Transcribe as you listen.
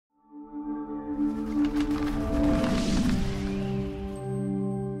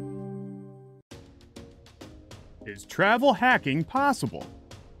Is travel hacking possible?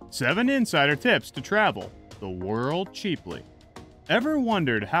 7 insider tips to travel the world cheaply. Ever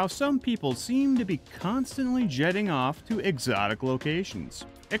wondered how some people seem to be constantly jetting off to exotic locations,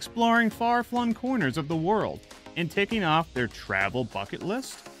 exploring far-flung corners of the world, and taking off their travel bucket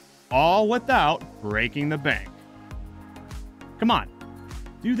list? All without breaking the bank. Come on,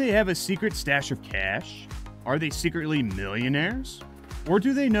 do they have a secret stash of cash? Are they secretly millionaires? Or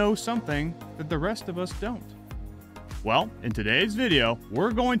do they know something that the rest of us don't? Well, in today's video, we're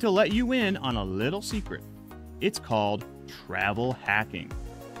going to let you in on a little secret. It's called travel hacking.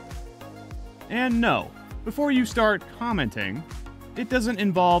 And no, before you start commenting, it doesn't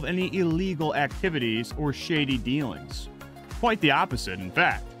involve any illegal activities or shady dealings. Quite the opposite, in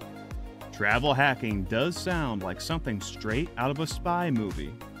fact. Travel hacking does sound like something straight out of a spy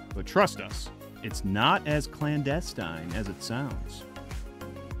movie, but trust us, it's not as clandestine as it sounds.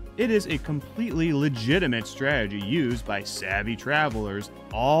 It is a completely legitimate strategy used by savvy travelers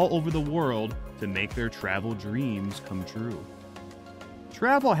all over the world to make their travel dreams come true.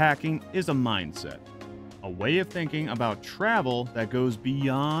 Travel hacking is a mindset, a way of thinking about travel that goes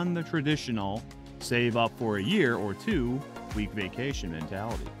beyond the traditional save up for a year or 2-week vacation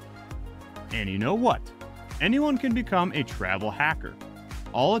mentality. And you know what? Anyone can become a travel hacker.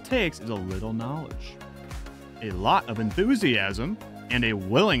 All it takes is a little knowledge, a lot of enthusiasm, and a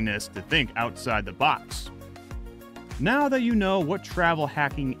willingness to think outside the box. Now that you know what travel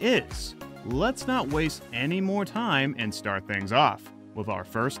hacking is, let's not waste any more time and start things off with our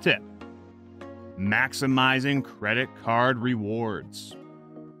first tip: maximizing credit card rewards.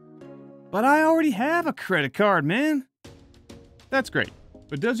 But I already have a credit card, man. That's great,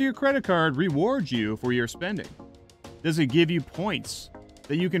 but does your credit card reward you for your spending? Does it give you points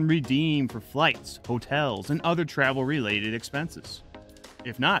that you can redeem for flights, hotels, and other travel-related expenses?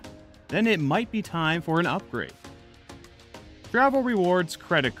 If not, then it might be time for an upgrade. Travel rewards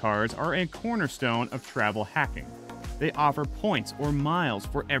credit cards are a cornerstone of travel hacking. They offer points or miles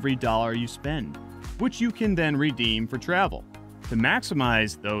for every dollar you spend, which you can then redeem for travel. To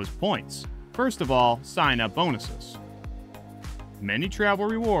maximize those points, first of all, sign up bonuses. Many travel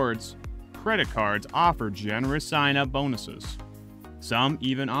rewards credit cards offer generous sign-up bonuses. Some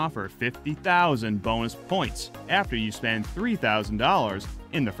even offer 50,000 bonus points after you spend $3,000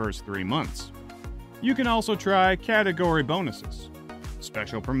 in the first 3 months. You can also try category bonuses,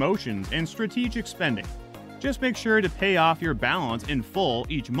 special promotions, and strategic spending. Just make sure to pay off your balance in full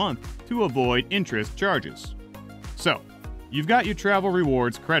each month to avoid interest charges. So, you've got your travel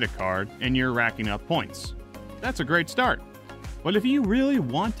rewards credit card and you're racking up points. That's a great start. But if you really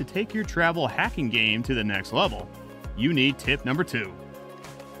want to take your travel hacking game to the next level, you need tip number 2: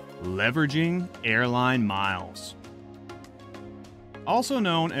 leveraging airline miles. Also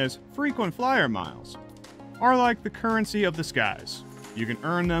known as frequent flyer miles, are like the currency of the skies. You can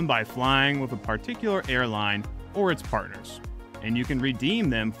earn them by flying with a particular airline or its partners, and you can redeem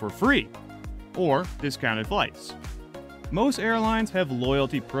them for free or discounted flights. Most airlines have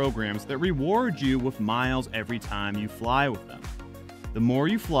loyalty programs that reward you with miles every time you fly with them. The more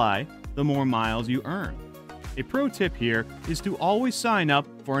you fly, the more miles you earn. A pro tip here is to always sign up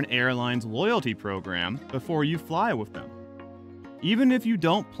for an airline's loyalty program before you fly with them. Even if you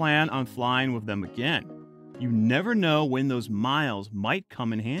don't plan on flying with them again, you never know when those miles might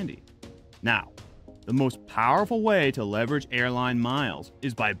come in handy. Now, the most powerful way to leverage airline miles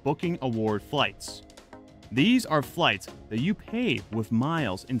is by booking award flights. These are flights that you pay with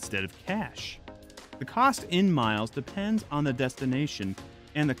miles instead of cash. The cost in miles depends on the destination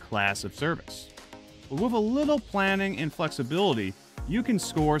and the class of service. But with a little planning and flexibility, you can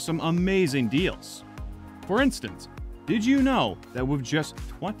score some amazing deals. For instance, did you know that with just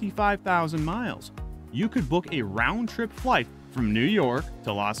 25,000 miles, you could book a round-trip flight from New York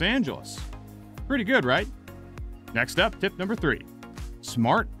to Los Angeles? Pretty good, right? Next up, tip number 3: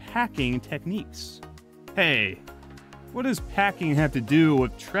 smart packing techniques. Hey, what does packing have to do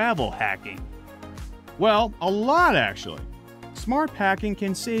with travel hacking? Well, a lot actually. Smart packing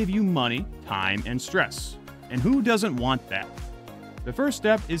can save you money, time, and stress. And who doesn't want that? The first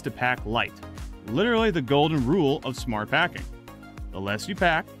step is to pack light. Literally the golden rule of smart packing. The less you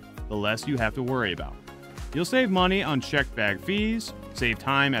pack, the less you have to worry about. You'll save money on checked bag fees, save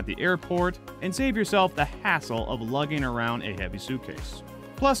time at the airport, and save yourself the hassle of lugging around a heavy suitcase.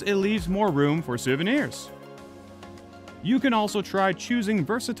 Plus, it leaves more room for souvenirs. You can also try choosing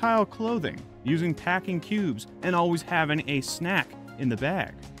versatile clothing, using packing cubes, and always having a snack in the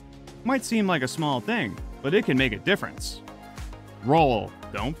bag. Might seem like a small thing, but it can make a difference. Roll,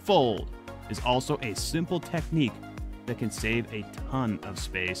 don't fold is also a simple technique that can save a ton of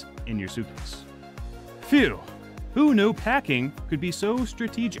space in your suitcase. Phew, Who knew packing could be so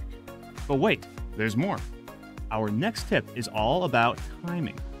strategic? But wait, there's more. Our next tip is all about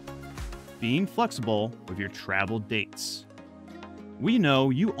timing. Being flexible with your travel dates. We know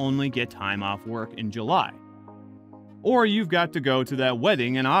you only get time off work in July. Or you've got to go to that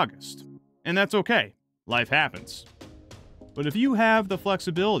wedding in August. And that's okay. Life happens. But if you have the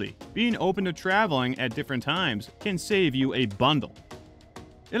flexibility, being open to traveling at different times can save you a bundle.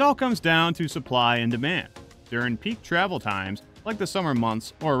 It all comes down to supply and demand. During peak travel times, like the summer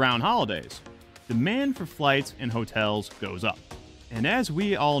months or around holidays, demand for flights and hotels goes up. And as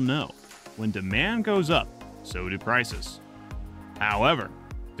we all know, when demand goes up, so do prices. However,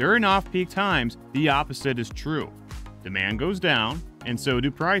 during off-peak times, the opposite is true. Demand goes down, and so do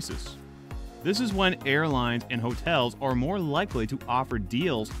prices. This is when airlines and hotels are more likely to offer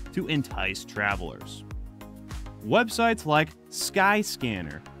deals to entice travelers. Websites like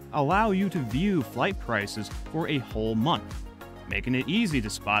Skyscanner allow you to view flight prices for a whole month, making it easy to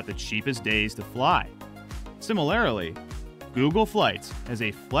spot the cheapest days to fly. Similarly, Google Flights has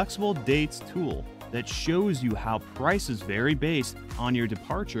a flexible dates tool that shows you how prices vary based on your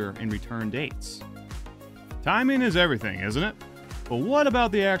departure and return dates. Timing is everything, isn't it? But what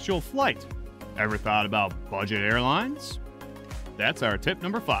about the actual flight? Ever thought about budget airlines? That's our tip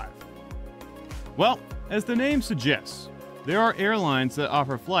number 5. Well, as the name suggests, there are airlines that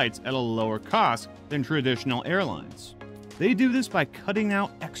offer flights at a lower cost than traditional airlines. They do this by cutting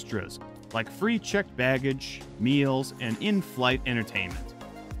out extras like free checked baggage, meals, and in-flight entertainment.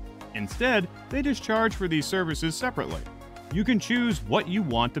 Instead, they just charge for these services separately. You can choose what you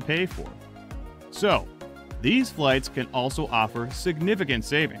want to pay for. So, these flights can also offer significant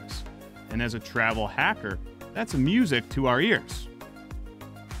savings. And as a travel hacker, that's music to our ears.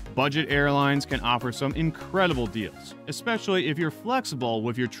 Budget airlines can offer some incredible deals, especially if you're flexible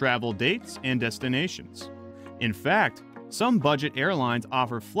with your travel dates and destinations. In fact, some budget airlines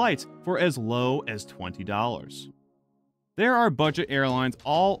offer flights for as low as $20. There are budget airlines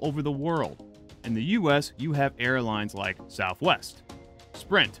all over the world. In the US, you have airlines like Southwest,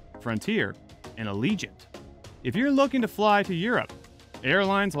 Sprint, Frontier, and Allegiant. If you're looking to fly to Europe,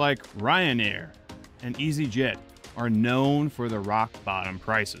 airlines like Ryanair and EasyJet are known for the rock-bottom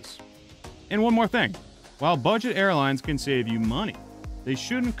prices. And one more thing, while budget airlines can save you money, they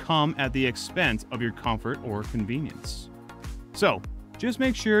shouldn't come at the expense of your comfort or convenience. So, just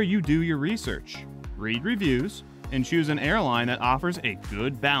make sure you do your research, read reviews, and choose an airline that offers a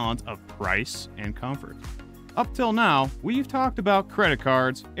good balance of price and comfort. Up till now, we've talked about credit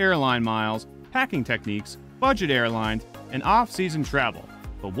cards, airline miles, packing techniques, budget airlines, and off-season travel.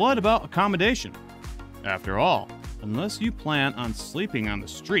 But what about accommodation? After all, unless you plan on sleeping on the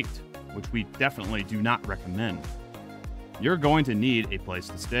street, which we definitely do not recommend, you're going to need a place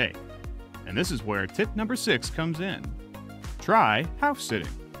to stay. And this is where tip number 6 comes in. Try house sitting.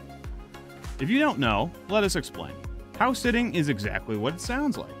 If you don't know, let us explain. House sitting is exactly what it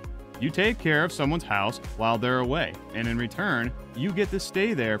sounds like. You take care of someone's house while they're away, and in return, you get to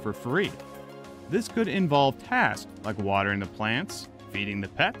stay there for free. This could involve tasks like watering the plants, feeding the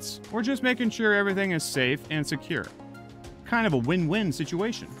pets, or just making sure everything is safe and secure. Kind of a win-win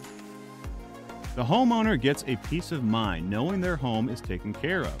situation. The homeowner gets a peace of mind knowing their home is taken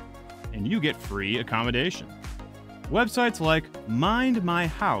care of, and you get free accommodation. Websites like Mind My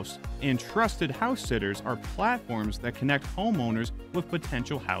House and Trusted House Sitters are platforms that connect homeowners with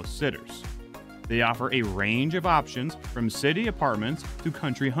potential house sitters. They offer a range of options from city apartments to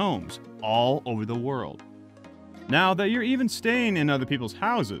country homes all over the world. Now that you're even staying in other people's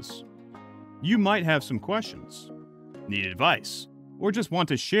houses, you might have some questions, need advice, or just want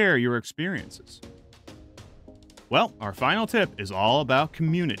to share your experiences. Well, our final tip is all about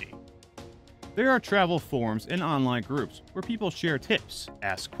community. There are travel forums and online groups where people share tips,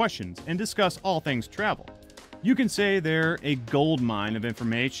 ask questions, and discuss all things travel. You can say they're a goldmine of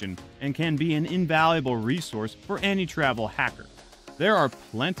information and can be an invaluable resource for any travel hacker. There are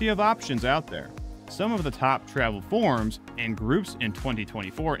plenty of options out there. Some of the top travel forums and groups in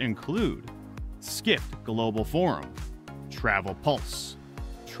 2024 include Skift Global Forum, Travel Pulse,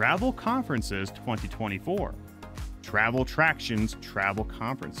 Travel Conferences 2024, Travel Tractions Travel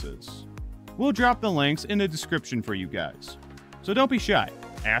Conferences. We'll drop the links in the description for you guys. So don't be shy,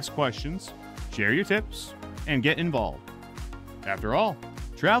 ask questions, share your tips, and get involved. After all,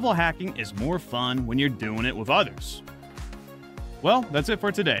 travel hacking is more fun when you're doing it with others. Well, that's it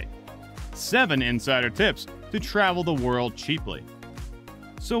for today. 7 insider tips to travel the world cheaply.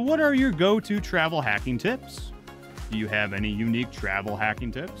 So what are your go-to travel hacking tips? Do you have any unique travel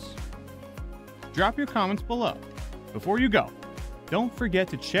hacking tips? Drop your comments below. Before you go, don't forget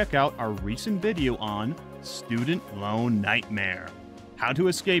to check out our recent video on Student Loan Nightmare: How to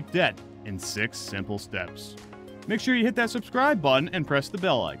Escape Debt in 6 Simple Steps. Make sure you hit that subscribe button and press the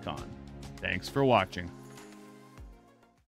bell icon. Thanks for watching.